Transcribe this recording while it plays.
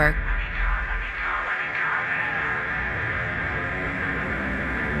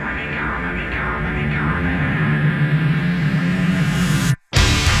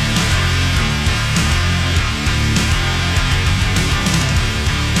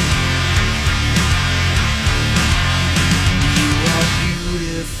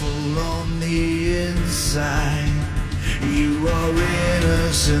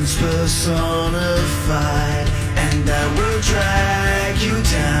innocence personified, and I will drag you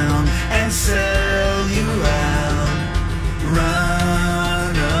down and sell you out.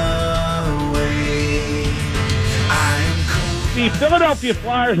 Run away. I am cold. The Philadelphia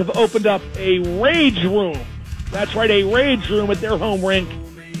Flyers have opened up a rage room. That's right, a rage room at their home rink,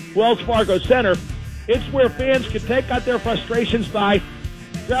 Wells Fargo Center. It's where fans can take out their frustrations by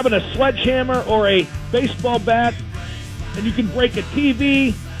grabbing a sledgehammer or a baseball bat, and you can break a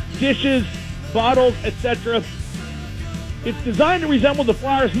TV, dishes, bottles, etc. It's designed to resemble the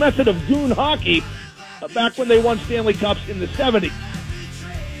Flyers' method of goon hockey back when they won Stanley Cups in the 70s.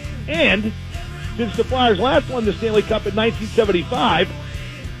 And since the Flyers last won the Stanley Cup in 1975,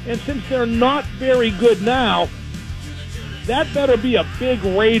 and since they're not very good now, that better be a big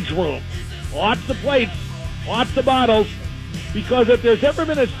rage room. Lots of plates, lots of bottles, because if there's ever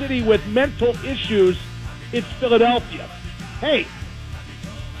been a city with mental issues, it's Philadelphia. Hey,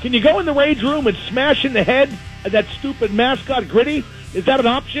 can you go in the rage room and smash in the head of that stupid mascot Gritty? Is that an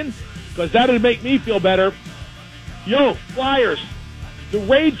option? Because that would make me feel better. Yo, Flyers, the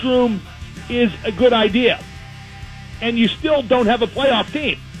rage room is a good idea. And you still don't have a playoff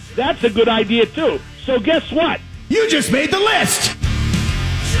team. That's a good idea, too. So guess what? You just made the list!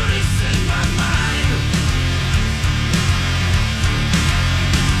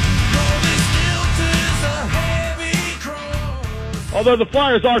 Although the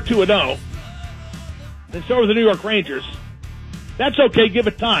Flyers are 2-0, and so are the New York Rangers, that's okay, give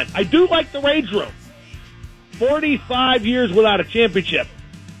it time. I do like the rage room. 45 years without a championship.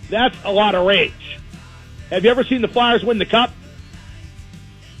 That's a lot of rage. Have you ever seen the Flyers win the Cup?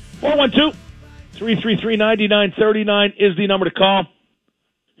 412-333-9939 is the number to call.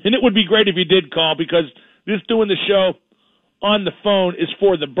 And it would be great if you did call, because this doing the show on the phone is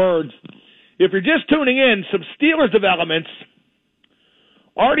for the birds. If you're just tuning in, some Steelers developments.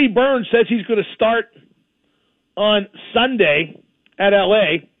 Artie Burns says he's going to start on Sunday at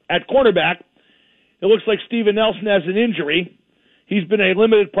L.A. at cornerback. It looks like Steven Nelson has an injury. He's been a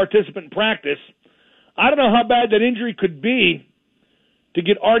limited participant in practice. I don't know how bad that injury could be to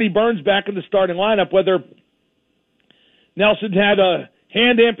get Artie Burns back in the starting lineup, whether Nelson had a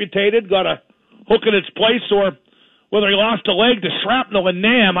hand amputated, got a hook in its place, or whether he lost a leg to shrapnel and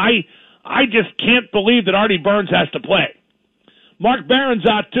NAM. I just can't believe that Artie Burns has to play. Mark Barron's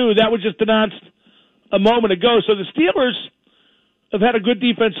out, too. That was just announced a moment ago. So the Steelers have had a good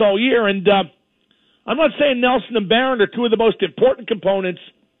defense all year, and I'm not saying Nelson and Barron are two of the most important components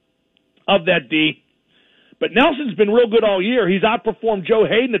of that D, but Nelson's been real good all year. He's outperformed Joe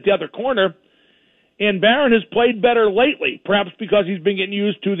Hayden at the other corner, and Barron has played better lately, perhaps because he's been getting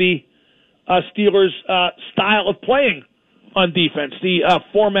used to the Steelers' style of playing on defense, the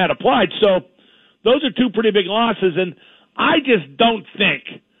format applied. So those are two pretty big losses, and I just don't think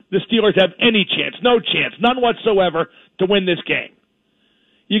the Steelers have any chance, no chance, none whatsoever, to win this game.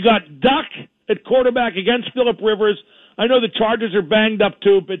 You got Duck at quarterback against Phillip Rivers. I know the Chargers are banged up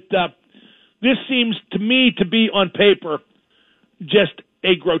too, but this seems to me to be, on paper, just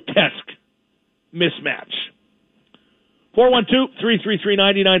a grotesque mismatch.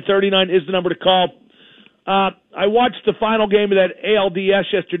 412-333-9939 is the number to call. I watched the final game of that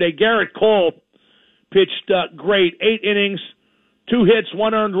ALDS yesterday. Garrett Cole pitched great. 8 innings, 2 hits,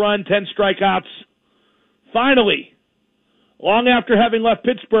 1 earned run, 10 strikeouts. Finally, long after having left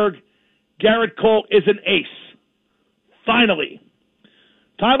Pittsburgh, Garrett Cole is an ace. Finally.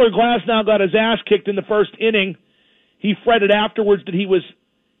 Tyler Glasnow got his ass kicked in the first inning. He fretted afterwards that he was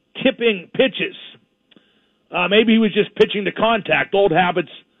tipping pitches. Maybe he was just pitching to contact. Old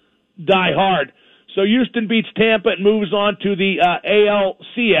habits die hard. So Houston beats Tampa and moves on to the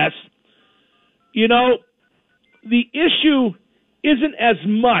ALCS. You know, the issue isn't as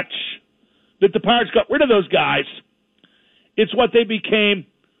much that the Pirates got rid of those guys. It's what they became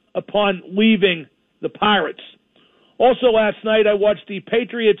upon leaving the Pirates. Also last night, I watched the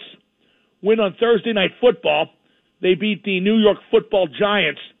Patriots win on Thursday Night Football. They beat the New York Football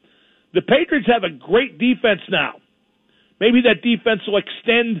Giants. The Patriots have a great defense now. Maybe that defense will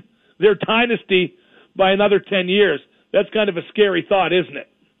extend their dynasty by another 10 years. That's kind of a scary thought, isn't it?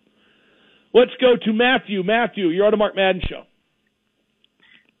 Let's go to Matthew. Matthew, you're on the Mark Madden Show.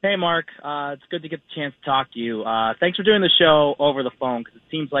 Hey, Mark. It's good to get the chance to talk to you. Thanks for doing the show over the phone, because it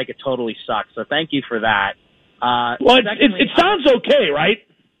seems like it totally sucks. So thank you for that. Well, it sounds okay, right?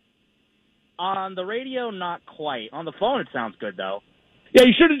 On the radio, not quite. On the phone, it sounds good, though. Yeah,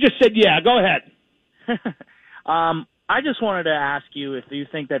 you should have just said yeah. Go ahead. I just wanted to ask you if you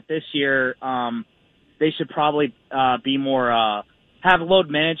think that this year they should probably be more have load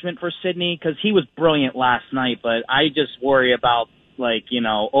management for Sidney, because he was brilliant last night, but I just worry about like,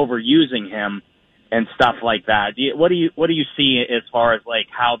 overusing him and stuff like that. What do you see as far as like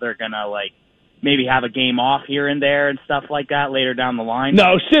how they're gonna like maybe have a game off here and there and stuff like that later down the line?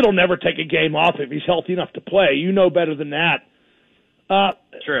 No, Sid will never take a game off if he's healthy enough to play. You know better than that.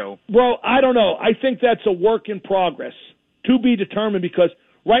 True. Bro, I don't know. I think that's a work in progress to be determined because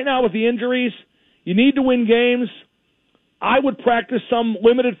right now with the injuries, you need to win games. I would practice some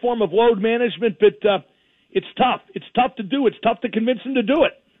limited form of load management, but it's tough. It's tough to do. It's tough to convince him to do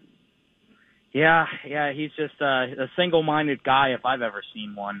it. Yeah, he's just a single-minded guy if I've ever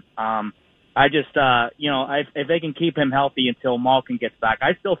seen one. I just, if they can keep him healthy until Malkin gets back,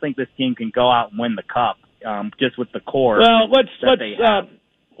 I still think this team can go out and win the cup, just with the core. Well,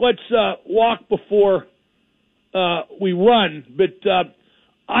 let's walk before we run, but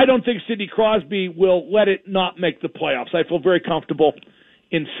I don't think Sidney Crosby will let it not make the playoffs. I feel very comfortable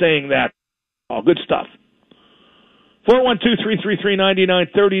in saying that. Oh, good stuff.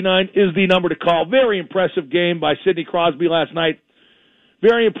 412-333-9939 is the number to call. Very impressive game by Sidney Crosby last night.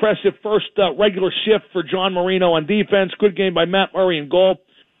 Very impressive first regular shift for John Marino on defense. Good game by Matt Murray in goal.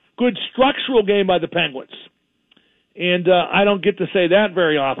 Good structural game by the Penguins. And I don't get to say that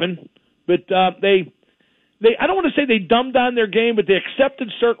very often. But they I don't want to say they dumbed down their game, but they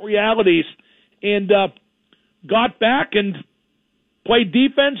accepted certain realities and got back and played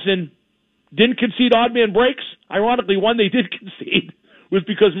defense and didn't concede odd man breaks. Ironically, one they did concede was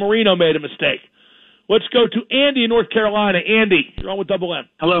because Marino made a mistake. Let's go to Andy in North Carolina. Andy, you're on with Double M.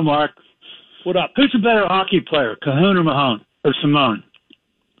 Hello, Mark. What up? Who's a better hockey player, Cahoon or Mahone or Simone?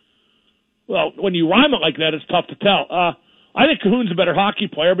 Well, when you rhyme it like that, it's tough to tell. I think Cahoon's a better hockey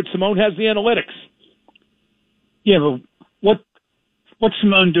player, but Simone has the analytics. Yeah, but what's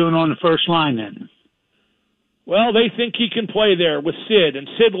Simone doing on the first line then? Well, they think he can play there with Sid, and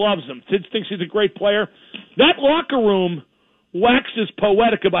Sid loves him. Sid thinks he's a great player. That locker room waxes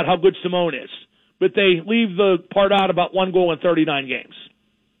poetic about how good Simone is, but they leave the part out about 1 goal in 39 games.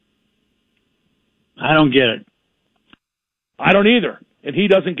 I don't get it. I don't either, and he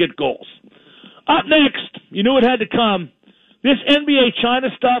doesn't get goals. Up next, you knew it had to come. This NBA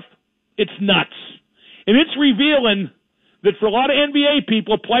China stuff, it's nuts. And it's revealing that for a lot of NBA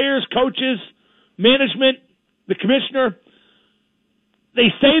people, players, coaches, management, the commissioner,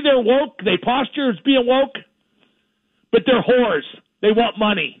 they say they're woke, they posture as being woke, but they're whores. They want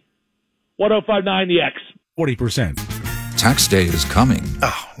money. 1059 The X. 40%. Tax day is coming.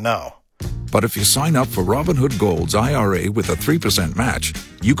 Oh, no. But if you sign up for Robinhood Gold's IRA with a 3% match,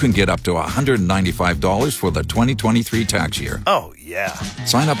 you can get up to $195 for the 2023 tax year. Oh, yeah.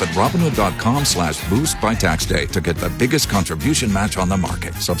 Sign up at Robinhood.com/boost by tax day to get the biggest contribution match on the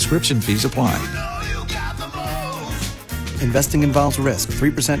market. Subscription fees apply. Investing involves risk.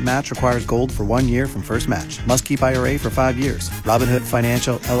 3% match requires gold for 1 year from first match. Must keep IRA for 5 years. Robinhood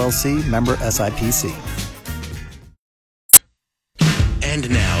Financial, LLC, member SIPC. And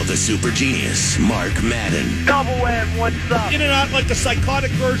now the super genius, Mark Madden. Double M, what's up? In and out like the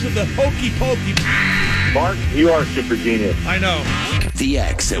psychotic version of the hokey pokey. Mark, you are super genius. I know. The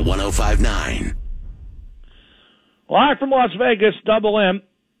X at 1059. Live from Las Vegas, Double M.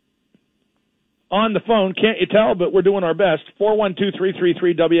 On the phone, can't you tell, but we're doing our best.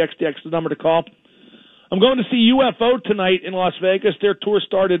 412-333-WXDX, the number to call. I'm going to see UFO tonight in Las Vegas. Their tour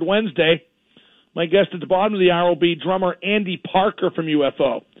started Wednesday. My guest at the bottom of the hour will be drummer Andy Parker from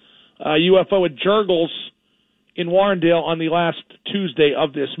UFO. UFO at Jurgles in Warrendale on the last Tuesday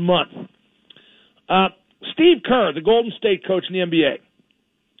of this month. Steve Kerr, the Golden State coach in the NBA,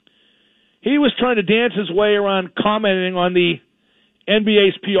 he was trying to dance his way around commenting on the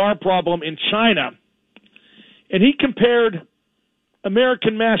NBA's PR problem in China, and he compared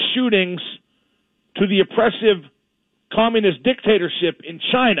American mass shootings to the oppressive communist dictatorship in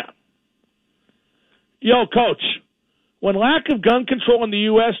China. Yo, Coach, when lack of gun control in the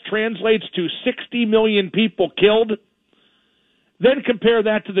U.S. translates to 60 million people killed, then compare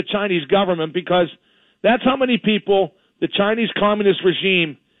that to the Chinese government, because that's how many people the Chinese communist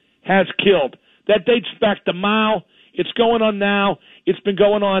regime has killed. That dates back to Mao. It's going on now. It's been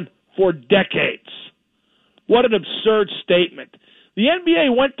going on for decades. What an absurd statement. The NBA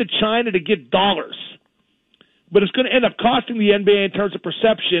went to China to get dollars, but it's going to end up costing the NBA in terms of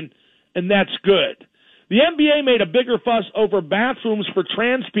perception, and that's good. The NBA made a bigger fuss over bathrooms for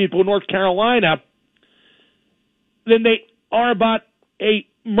trans people in North Carolina than they are about a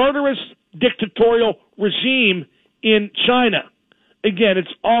murderous dictatorial regime in China. Again,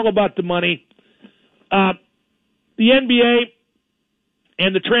 it's all about the money. The NBA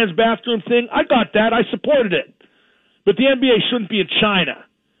and the trans bathroom thing, I got that. I supported it. But the NBA shouldn't be in China.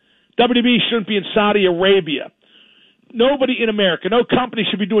 WWE shouldn't be in Saudi Arabia. nobody in America, no company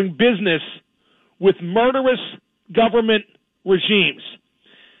should be doing business with murderous government regimes.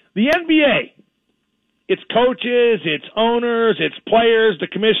 The NBA, its coaches, its owners, its players, the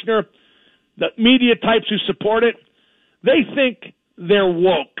commissioner, the media types who support it, they think they're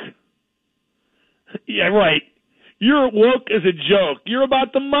woke. Yeah, right. You're woke as a joke. You're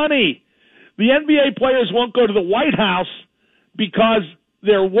about the money. The NBA players won't go to the White House because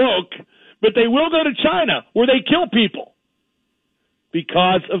they're woke, but they will go to China where they kill people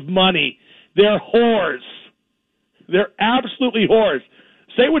because of money. They're whores. They're absolutely whores.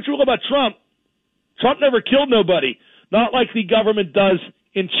 Say what you will about Trump. Trump never killed nobody, not like the government does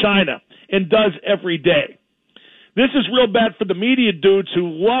in China and does every day. This is real bad for the media dudes who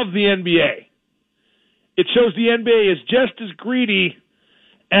love the NBA. It shows the NBA is just as greedy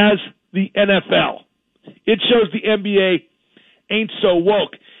as the NFL. It shows the NBA ain't so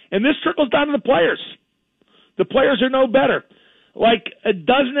woke. And this trickles down to the players. The players are no better. Like a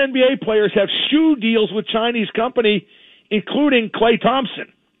dozen NBA players have shoe deals with Chinese company, including Klay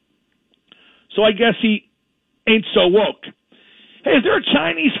Thompson. So I guess he ain't so woke. Hey, is there a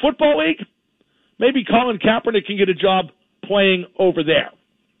Chinese football league? Maybe Colin Kaepernick can get a job playing over there.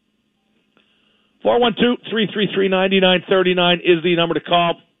 412-333-9939 is the number to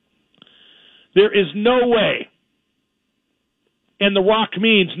call. There is no way, and The Rock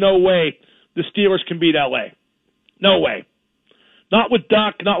means no way, the Steelers can beat L.A. No way. Not with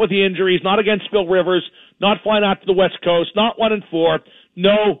Duck, not with the injuries, not against Phil Rivers, not flying out to the West Coast, not 1-4.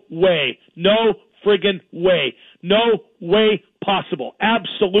 No way. No friggin' way. No way possible.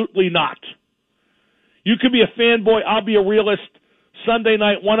 Absolutely not. You can be a fanboy. I'll be a realist. Sunday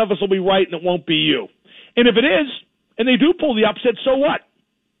night, one of us will be right, and it won't be you. And if it is, and they do pull the upset, so what?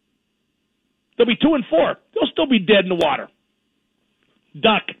 They'll be 2-4. They'll still be dead in the water.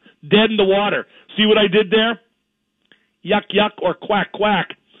 Duck, dead in the water. See what I did there? Yuck, yuck, or quack,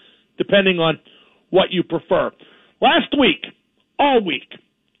 quack, depending on what you prefer. Last week, all week,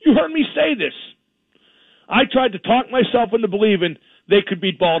 you heard me say this. I tried to talk myself into believing they could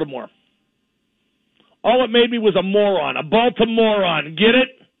beat Baltimore. All it made me was a moron, a Baltimorean. Get it?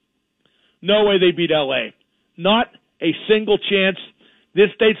 No way they beat L.A. Not a single chance.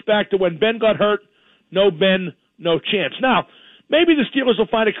 This dates back to when Ben got hurt. No Ben, no chance. Now, maybe the Steelers will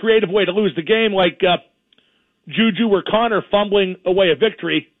find a creative way to lose the game, like Juju or Connor fumbling away a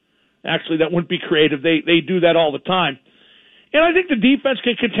victory. Actually, that wouldn't be creative. They do that all the time. And I think the defense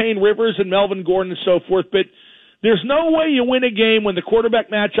can contain Rivers and Melvin Gordon and so forth, but there's no way you win a game when the quarterback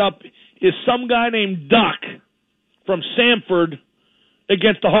matchup is some guy named Duck from Samford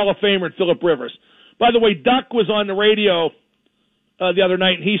against the Hall of Famer Phillip Rivers. By the way, Duck was on the radio the other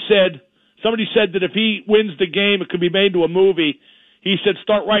night, and he said, somebody said that if he wins the game, it could be made into a movie. He said,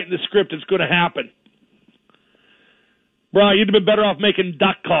 start writing the script. It's going to happen. Bro, you'd have been better off making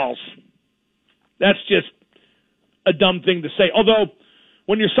duck calls. That's just a dumb thing to say. Although,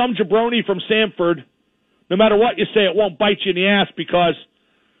 when you're some jabroni from Samford, no matter what you say, it won't bite you in the ass because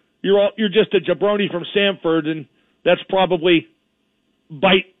you're just a jabroni from Samford, and that's probably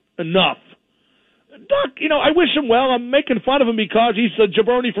bite enough. Duck, I wish him well. I'm making fun of him because he's a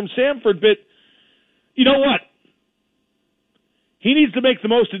jabroni from Samford, but you know what? He needs to make the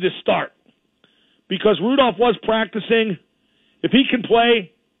most of this start because Rudolph was practicing. If he can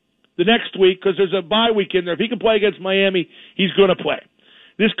play the next week, because there's a bye week in there, if he can play against Miami, he's going to play.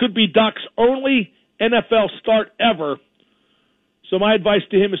 This could be Duck's only NFL start ever. So my advice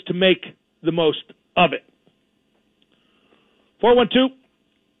to him is to make the most of it.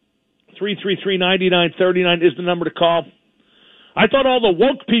 412-333-9939 is the number to call. I thought all the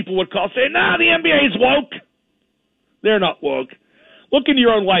woke people would call saying, nah, the NBA is woke. They're not woke. Look into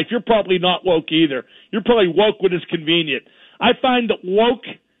your own life. You're probably not woke either. You're probably woke when it's convenient. I find that woke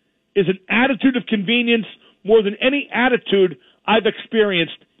is an attitude of convenience more than any attitude I've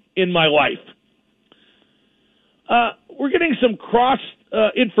experienced in my life. We're getting some cross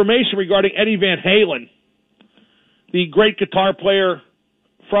information regarding Eddie Van Halen, the great guitar player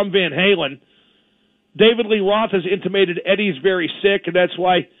from Van Halen. David Lee Roth has intimated Eddie's very sick, and that's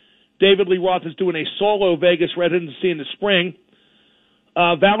why David Lee Roth is doing a solo Vegas residency in the spring.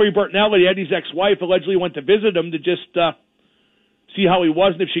 Valerie Bertinelli, Eddie's ex-wife, allegedly went to visit him to just see how he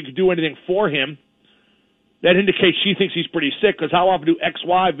was and if she could do anything for him. That indicates she thinks he's pretty sick, because how often do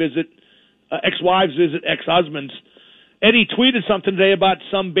ex-wives visit ex-husbands? Eddie tweeted something today about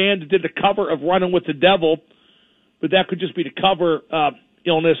some band that did a cover of Running with the Devil, but that could just be to cover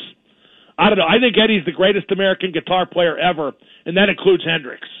illness. I don't know. I think Eddie's the greatest American guitar player ever, and that includes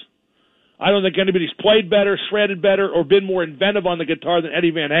Hendrix. I don't think anybody's played better, shredded better, or been more inventive on the guitar than Eddie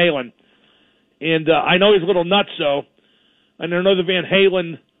Van Halen. And I know he's a little nutso, And I know the Van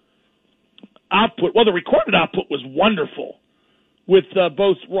Halen output, well, the recorded output was wonderful with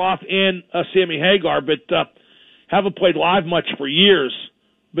both Roth and Sammy Hagar, but haven't played live much for years.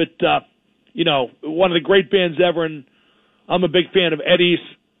 But, one of the great bands ever, and I'm a big fan of Eddie's,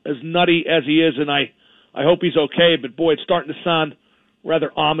 as nutty as he is, and I hope he's okay, but boy, it's starting to sound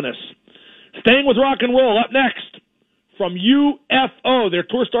rather ominous. Staying with rock and roll, up next, from UFO. Their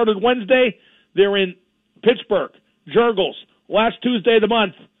tour started Wednesday. They're in Pittsburgh, Jurgles, last Tuesday of the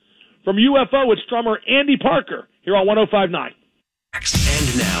month. From UFO, it's drummer Andy Parker, here on 105.9.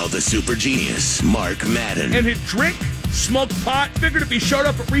 And now the super genius, Mark Madden. And he'd drink, smoke pot, figured if he showed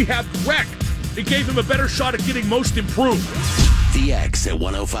up at rehab correct, it gave him a better shot at getting most improved. The X at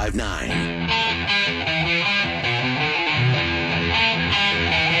 105.9.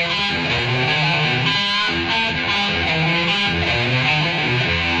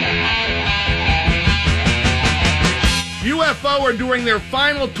 UFO are doing their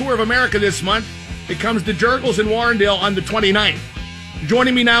final tour of America this month. It comes to Jurgles in Warrendale on the 29th.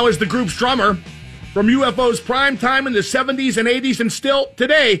 Joining me now is the group's drummer from UFO's prime time in the 70s and 80s, and still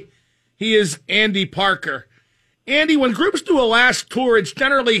today, he is Andy Parker. Andy, when groups do a last tour, it's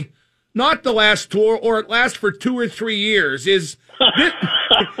generally not the last tour, or it lasts for 2 or 3 years. Is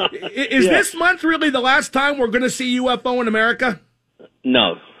this month really the last time we're going to see UFO in America?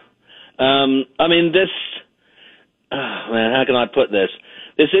 No. How can I put this?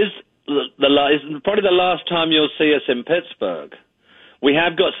 This is probably the last time you'll see us in Pittsburgh. We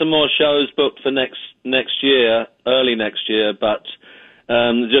have got some more shows booked for next year, early next year, but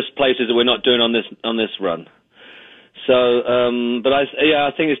just places that we're not doing on this run. So,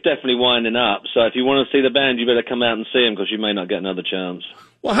 I think it's definitely winding up. So if you want to see the band, you better come out and see them, because you may not get another chance.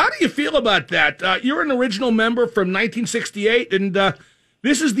 Well, how do you feel about that? You're an original member from 1968, and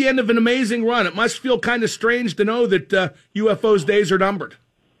this is the end of an amazing run. It must feel kind of strange to know that UFO's days are numbered.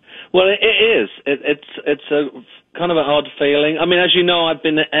 Well, it is. It's a kind of an odd feeling. I mean, as you know, I've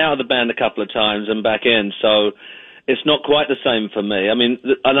been out of the band a couple of times and back in, so it's not quite the same for me. I mean,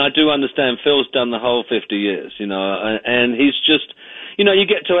 and I do understand Phil's done the whole 50 years, and he's just, you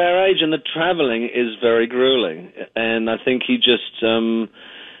get to our age and the traveling is very grueling. And I think he just,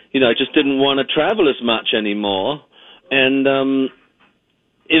 just didn't want to travel as much anymore. And,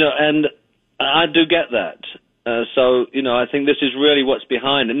 and I do get that. So, I think this is really what's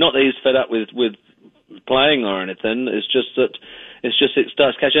behind it. Not that he's fed up with playing or anything. It's just that it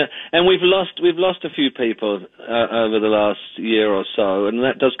starts catching up. And we've lost a few people over the last year or so, and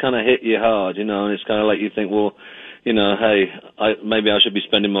that does kind of hit you hard, and it's kind of like you think, well, hey, maybe I should be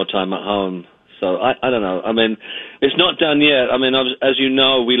spending more time at home. So I don't know. I mean, it's not done yet. I mean, as you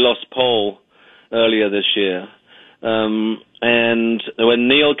know, we lost Paul earlier this year. And when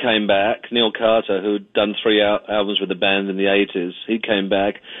Neil came back, Neil Carter, who'd done 3 albums with the band in the 80s, he came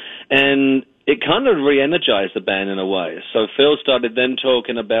back, and it kind of re-energized the band in a way. So Phil started then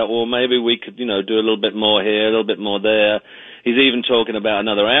talking about, well, maybe we could, do a little bit more here, a little bit more there. He's even talking about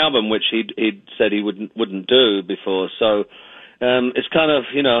another album, which he'd said he wouldn't do before. So it's kind of,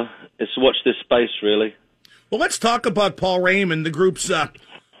 it's watch this space, really. Well, let's talk about Paul Raymond, the group's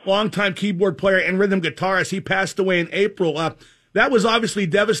longtime keyboard player and rhythm guitarist. He passed away in April. That was obviously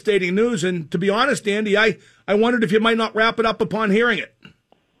devastating news, and to be honest, Andy, I wondered if you might not wrap it up upon hearing it.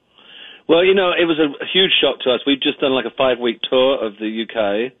 Well, it was a huge shock to us. We've just done like a 5-week tour of the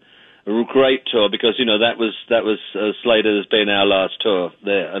UK, a great tour, because that was slated as being our last tour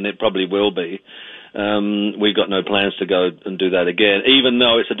there, and it probably will be. We've got no plans to go and do that again, even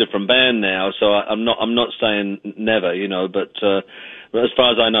though it's a different band now. So I'm not saying never, but as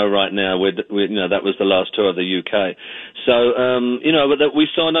far as I know right now, that was the last tour of the UK. So but we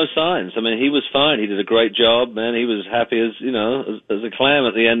saw no signs. I mean, he was fine. He did a great job, man. He was happy as a clam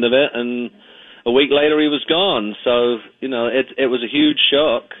at the end of it, and a week later he was gone. So it was a huge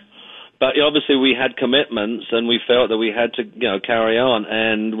shock. But obviously we had commitments, and we felt that we had to, carry on.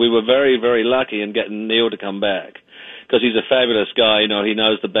 And we were very, very lucky in getting Neil to come back, because he's a fabulous guy. He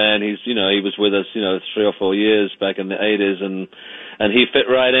knows the band. He was with us, 3 or 4 years back in the 80s, and he fit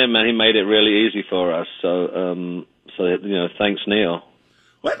right in, and he made it really easy for us. So thanks, Neil.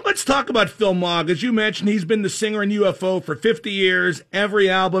 Let's talk about Phil Mogg. As you mentioned, he's been the singer in UFO for 50 years, every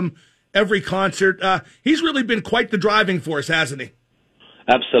album, every concert. He's really been quite the driving force, hasn't he?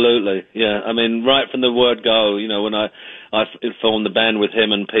 Absolutely, yeah. I mean, right from the word go, when I formed the band with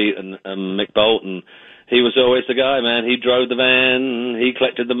him and Pete and Mick Bolton, he was always the guy, man. He drove the van, he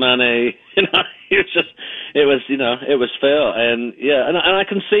collected the money. It was Phil, and yeah, and I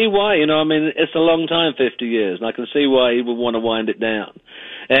can see why. It's a long time, 50 years, and I can see why he would want to wind it down.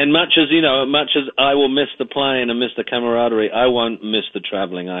 And much as I will miss the playing and miss the camaraderie, I won't miss the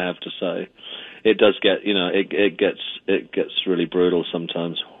traveling. I have to say, it does get it gets really brutal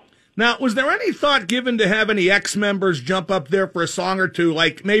sometimes. Now, was there any thought given to have any ex-members jump up there for a song or two,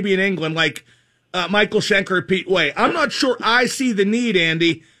 like maybe in England, like Michael Schenker or Pete Way? I'm not sure I see the need,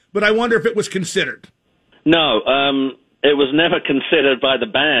 Andy, but I wonder if it was considered. No, it was never considered by the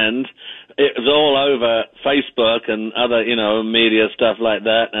band. It was all over Facebook and other, media stuff like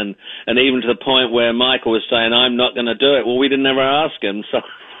that, and even to the point where Michael was saying, "I'm not going to do it." Well, we didn't ever ask him, so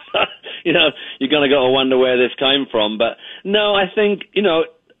you're going to wonder where this came from. But no, I think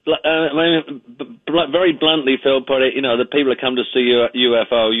very bluntly, Phil put it, the people that come to see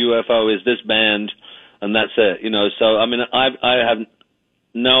UFO is this band, and that's it, So, I mean, I have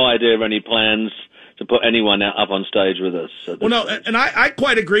no idea of any plans to put anyone up on stage with us. Well, no, and I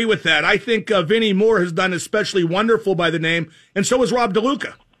quite agree with that. I think Vinnie Moore has done especially wonderful by the name, and so has Rob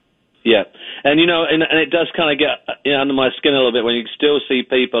DeLuca. Yeah, and and it does kind of get under my skin a little bit when you still see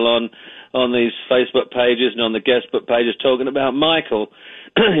people on these Facebook pages and on the guest book pages talking about Michael.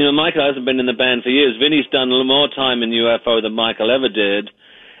 Michael hasn't been in the band for years. Vinny's done a little more time in UFO than Michael ever did.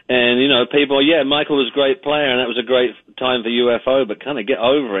 And, people, Michael was a great player, and that was a great time for UFO, but kind of get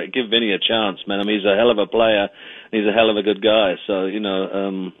over it. Give Vinny a chance, man. I mean, he's a hell of a player. He's a hell of a good guy. So,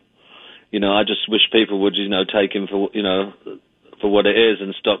 I just wish people would, take him for what it is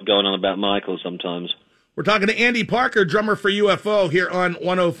and stop going on about Michael sometimes. We're talking to Andy Parker, drummer for UFO, here on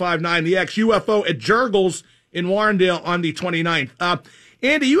 105.9 The X. UFO at Jurgles in Warrendale on the 29th.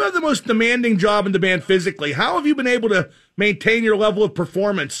 Andy, you have the most demanding job in the band physically. How have you been able to maintain your level of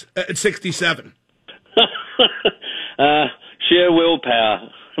performance at 67? Sheer willpower,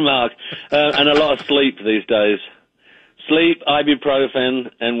 Mark, and a lot of sleep these days. Sleep,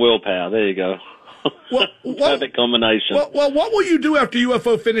 ibuprofen, and willpower. There you go. Perfect combination. Well, what will you do after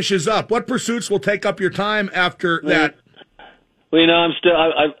UFO finishes up? What pursuits will take up your time after that? Well, I've got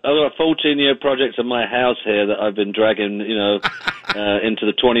a 14-year project in my house here that I've been dragging, into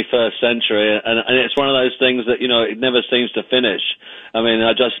the 21st century, and it's one of those things that, it never seems to finish. I mean,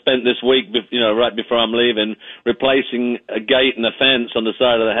 I just spent this week, right before I'm leaving, replacing a gate and a fence on the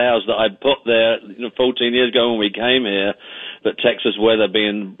side of the house that I put there, 14 years ago when we came here, but Texas weather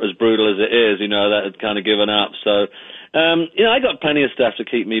being as brutal as it is, that had kind of given up, so... I got plenty of stuff to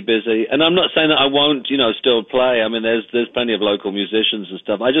keep me busy, and I'm not saying that I won't, still play. I mean, there's plenty of local musicians and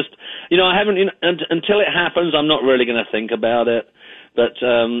stuff. I just, I haven't, until it happens, I'm not really going to think about it. But,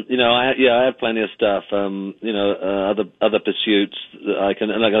 I have plenty of stuff, other pursuits that I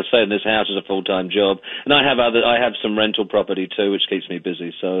can, and like I say, this house is a full-time job, and I have some rental property too, which keeps me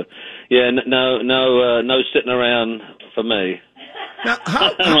busy. So, no sitting around for me. Now,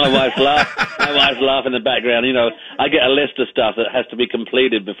 my wife's laughing in the background. I get a list of stuff that has to be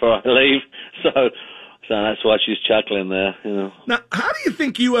completed before I leave, so that's why she's chuckling there. Now, how do you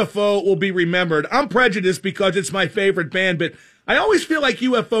think UFO will be remembered? I'm prejudiced because it's my favorite band, but I always feel like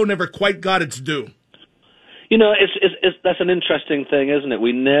UFO never quite got its due. It's that's an interesting thing, isn't it?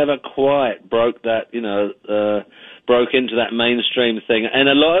 We never quite broke that, broke into that mainstream thing, and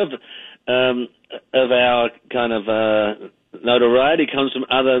a lot of our kind of notoriety comes from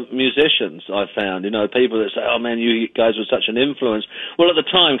other musicians, I've found. People that say, "Oh man, you guys were such an influence." Well, at the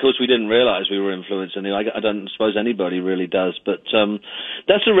time, of course, we didn't realize we were influencing. I don't suppose anybody really does, but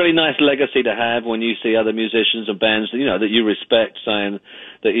that's a really nice legacy to have when you see other musicians and bands, that you respect, saying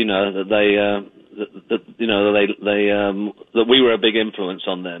that that we were a big influence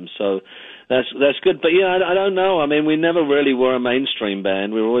on them. So that's good. But I don't know. I mean, we never really were a mainstream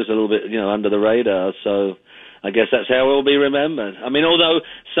band. We were always a little bit, under the radar. So I guess that's how we'll be remembered. I mean, although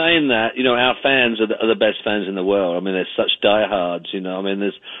saying that, our fans are the best fans in the world. I mean, they're such diehards. I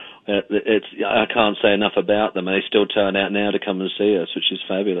mean, I can't say enough about them, and they still turn out now to come and see us, which is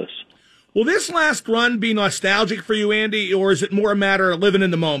fabulous. Will this last run be nostalgic for you, Andy, or is it more a matter of living in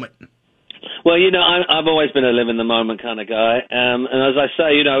the moment? Well, I've always been a live in the moment kind of guy, and as I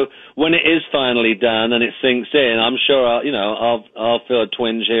say, when it is finally done and it sinks in, I'm sure I'll feel a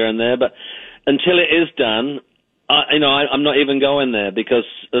twinge here and there, but until it is done, I'm not even going there because,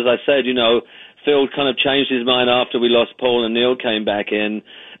 as I said, Phil kind of changed his mind after we lost Paul and Neil came back in,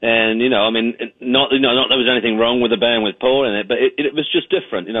 and not that there was anything wrong with the band with Paul in it, but it was just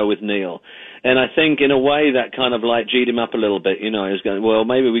different, with Neil, and I think in a way that kind of like G'd him up a little bit, he was going, well,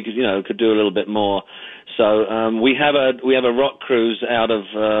 maybe we could do a little bit more. So we have a rock cruise out of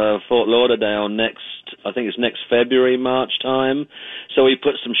Fort Lauderdale next February, March time. So we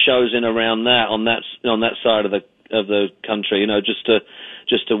put some shows in around that on that side of the the country,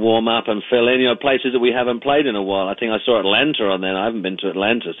 just to warm up and fill in, places that we haven't played in a while. I think I saw Atlanta on there. I haven't been to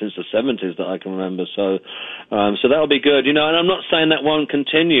Atlanta since the 70s that I can remember. So that'll be good, and I'm not saying that won't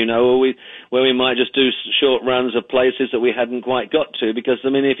continue, where we might just do short runs of places that we hadn't quite got to, because,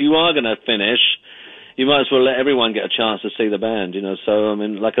 if you are going to finish, you might as well let everyone get a chance to see the band, So,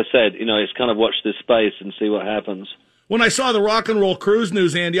 like I said, it's kind of watch this space and see what happens. When I saw the Rock and Roll Cruise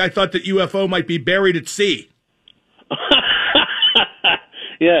news, Andy, I thought that UFO might be buried at sea.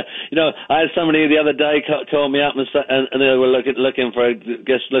 Yeah, I had somebody the other day call me up and they were looking for a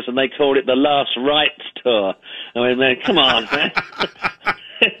guest list, and they called it the Last Rites Tour. I mean, man, come on, man.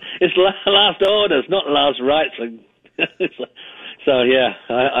 It's Last Orders, not Last Rites. So yeah,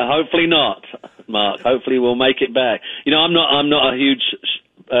 I hopefully not, Mark. Hopefully we'll make it back. I'm not a huge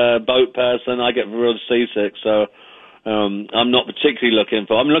boat person. I get real seasick, so I'm not particularly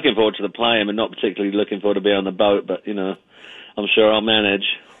I'm looking forward to the plane, but not particularly looking forward to being on the boat. But I'm sure I'll manage.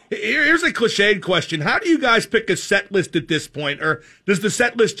 Here's a cliched question: how do you guys pick a set list at this point, or does the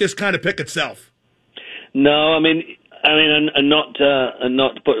set list just kind of pick itself? No, and not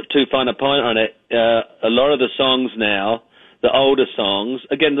to put too fine a point on it. A lot of the songs now, the older songs,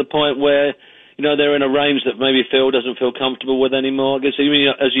 again, to the point where they're in a range that maybe Phil doesn't feel comfortable with anymore. Because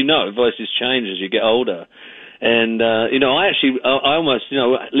as you know, voices change as you get older. And I almost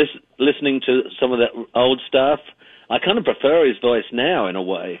listening to some of that old stuff, I kind of prefer his voice now in a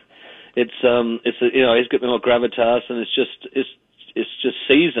way. It's he's got a bit more gravitas, and it's just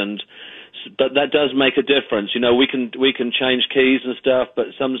seasoned. But that does make a difference. We can change keys and stuff,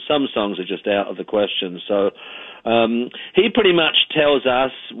 but some songs are just out of the question. So he pretty much tells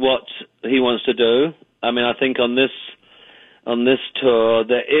us what he wants to do. I think on this tour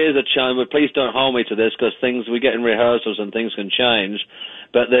there is a chance, but please don't hold me to this, because we get in rehearsals and things can change.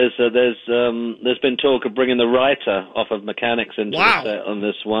 But there's been talk of bringing the writer off of Mechanics into the set on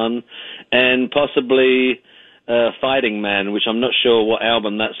this one, and possibly Fighting Man, which I'm not sure what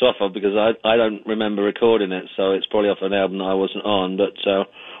album that's off of, because I don't remember recording it, so it's probably off an album that I wasn't on. But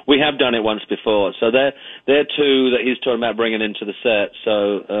we have done it once before, so they're two that he's talking about bringing into the set.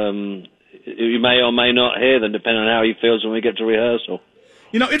 So you may or may not hear them, depending on how he feels when we get to rehearsal.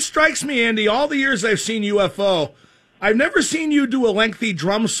 It strikes me, Andy, all the years I've seen UFO, I've never seen you do a lengthy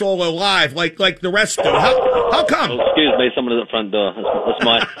drum solo live like the rest do. How come? Oh, excuse me, someone at the front door.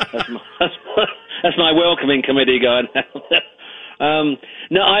 That's my welcoming committee going.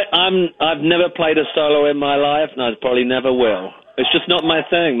 No, I've never played a solo in my life, and I probably never will. It's just not my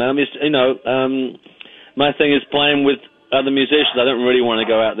thing, man. My thing is playing with other musicians. I don't really want to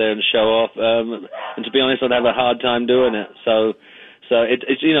go out there and show off. And to be honest, I'd have a hard time doing it. So it's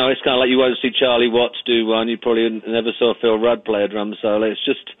it's kind of like you won't see Charlie Watts do one. You probably never saw Phil Rudd play a drum solo. It's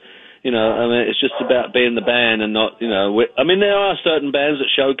just, it's just about being the band and not, there are certain bands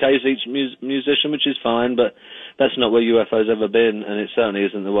that showcase each musician, which is fine, but that's not where UFO's ever been, and it certainly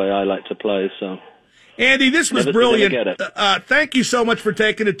isn't the way I like to play, so. Andy, this was brilliant. Thank you so much for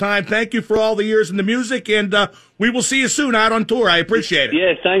taking the time. Thank you for all the years in the music, and we will see you soon out on tour. I appreciate it.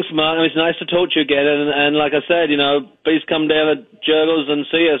 Yeah, thanks, Mark. It's nice to talk to you again, and like I said, please come down to Jurgles and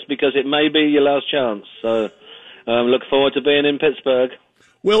see us, because it may be your last chance. So look forward to being in Pittsburgh.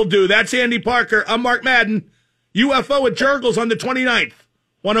 Will do. That's Andy Parker. I'm Mark Madden. UFO at Jurgles on the 29th.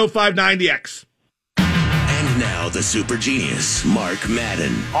 105.9 The X. And now the super genius, Mark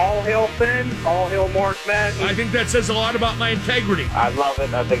Madden. All hail Finn, all hail Mark Madden. I think that says a lot about my integrity. I love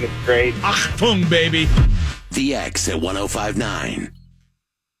it. I think it's great. Achtung, baby. The X at 105.9.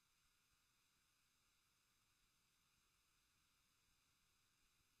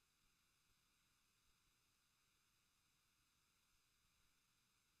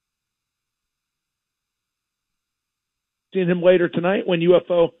 Seeing him later tonight when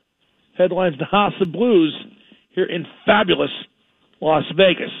UFO headlines the House of Blues here in fabulous Las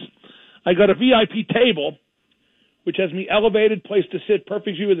Vegas. I got a VIP table, which has me elevated, place to sit,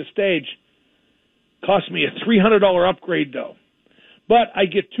 perfect view of the stage. Cost me a $300 upgrade, though. But I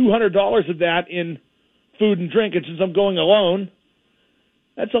get $200 of that in food and drink, and since I'm going alone,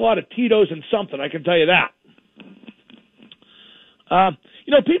 that's a lot of Tito's and something, I can tell you that.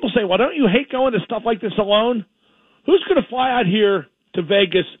 People say, well, don't you hate going to stuff like this alone? Who's going to fly out here to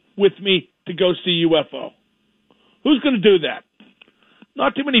Vegas with me to go see UFO? Who's going to do that?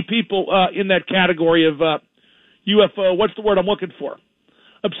 Not too many people in that category of UFO. What's the word I'm looking for?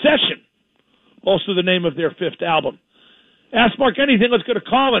 Obsession. Also the name of their fifth album. Ask Mark anything. Let's go to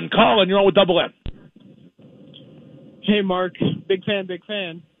Colin. Colin, you're on with Double M. Hey, Mark. Big fan.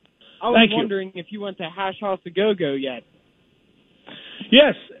 I was wondering if you went to Hash House A Go-Go yet.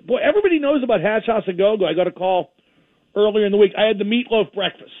 Yes. Boy, everybody knows about Hash House A Go-Go. I got a call earlier in the week. I had the meatloaf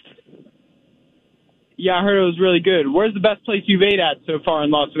breakfast. Yeah, I heard it was really good. Where's the best place you've ate at so far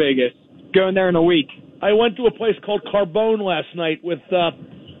in Las Vegas? Going there in a week. I went to a place called Carbone last night with the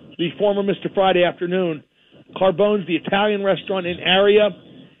former Mr. Friday Afternoon. Carbone's the Italian restaurant in area,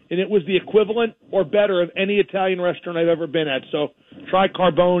 and it was the equivalent or better of any Italian restaurant I've ever been at. So try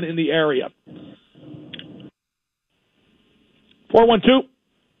Carbone in the area.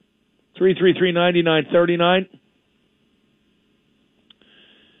 412-333-9939.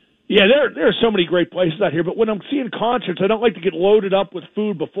 Yeah, there are so many great places out here, but when I'm seeing concerts, I don't like to get loaded up with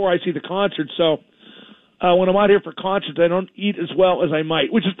food before I see the concert. So when I'm out here for concerts, I don't eat as well as I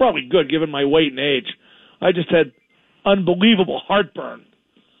might, which is probably good given my weight and age. I just had unbelievable heartburn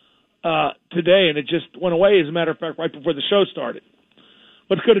today, and it just went away, as a matter of fact, right before the show started.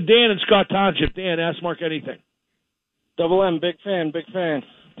 Let's go to Dan in Scott Township. Dan, ask Mark anything. Double M, big fan.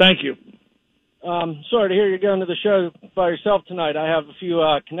 Thank you. Sorry to hear you're going to the show by yourself tonight. I have a few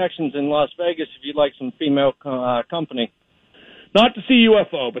connections in Las Vegas if you'd like some female company. Not to see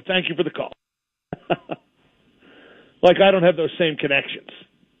UFO, but thank you for the call. Like I don't have those same connections.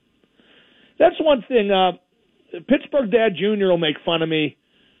 That's one thing. Pittsburgh Dad Jr. will make fun of me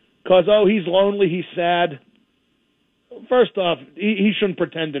because, he's lonely, he's sad. First off, he shouldn't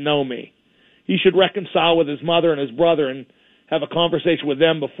pretend to know me. He should reconcile with his mother and his brother and have a conversation with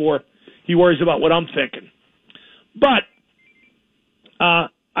them before he worries about what I'm thinking. But I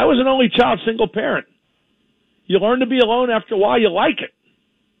was an only child, single parent. You learn to be alone after a while. You like it.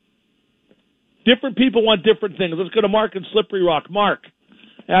 Different people want different things. Let's go to Mark in Slippery Rock. Mark.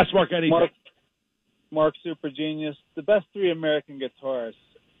 Ask Mark anything. Mark, super genius. The best three American guitarists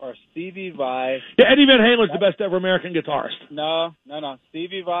are Stevie Vai. Yeah, Eddie Van Halen's the best ever American guitarist. No.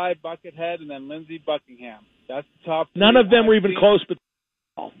 Stevie Vai, Buckethead, and then Lindsey Buckingham. That's the top three. None of them were even close, but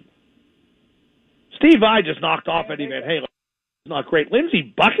Steve Vai just knocked off Eddie Van Halen. It's not great.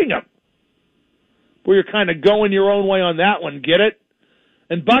 Lindsey Buckingham, where you're kind of going your own way on that one, get it?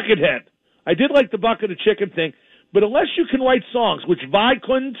 And Buckethead. I did like the bucket of chicken thing, but unless you can write songs, which Vai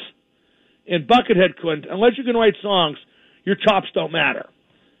couldn't and Buckethead couldn't, unless you can write songs, your chops don't matter.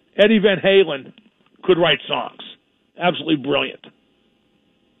 Eddie Van Halen could write songs. Absolutely brilliant.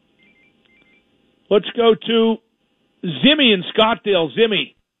 Let's go to Zimmy in Scottsdale.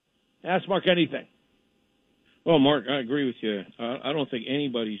 Zimmy, ask Mark anything. Well, Mark, I agree with you. I don't think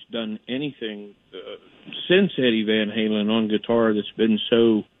anybody's done anything since Eddie Van Halen on guitar that's been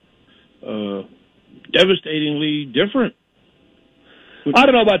so devastatingly different. I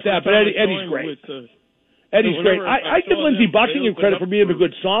don't know about that, but Eddie's great. Eddie's great. I give Lindsey Buckingham credit for being a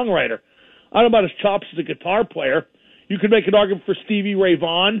good songwriter. I don't know about his chops as a guitar player. You could make an argument for Stevie Ray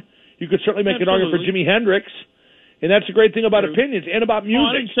Vaughan. You could certainly make an argument for Jimi Hendrix. And that's the great thing about opinions and about music.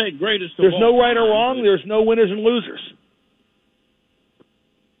 I didn't say greatest of There's no all right or wrong. time, There's no winners and losers.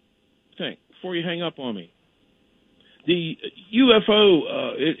 Think before you hang up on me. The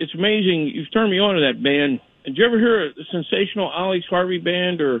UFO, it's amazing. You've turned me on to that band. Did you ever hear the sensational Alex Harvey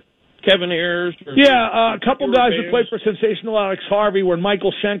band or Kevin Ayers? Yeah, a couple guys who played for sensational Alex Harvey were in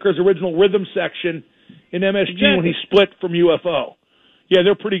Michael Schenker's original rhythm section in MSG when he split from UFO. Yeah,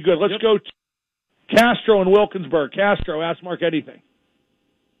 they're pretty good. Let's go to Castro in Wilkinsburg. Castro, ask Mark anything.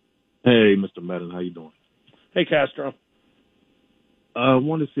 Hey, Mr. Madden, how you doing? Hey, Castro. I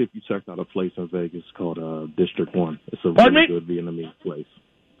wanted to see if you checked out a place in Vegas called District 1. It's a really good Vietnamese place.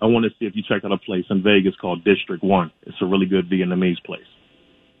 I want to see if you checked out a place in Vegas called District 1. It's a really good Vietnamese place.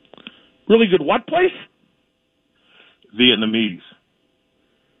 Really good what place? Vietnamese.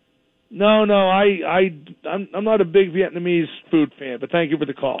 No, I'm not a big Vietnamese food fan, but thank you for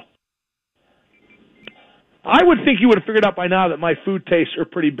the call. I would think you would have figured out by now that my food tastes are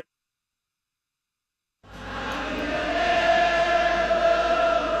pretty bad.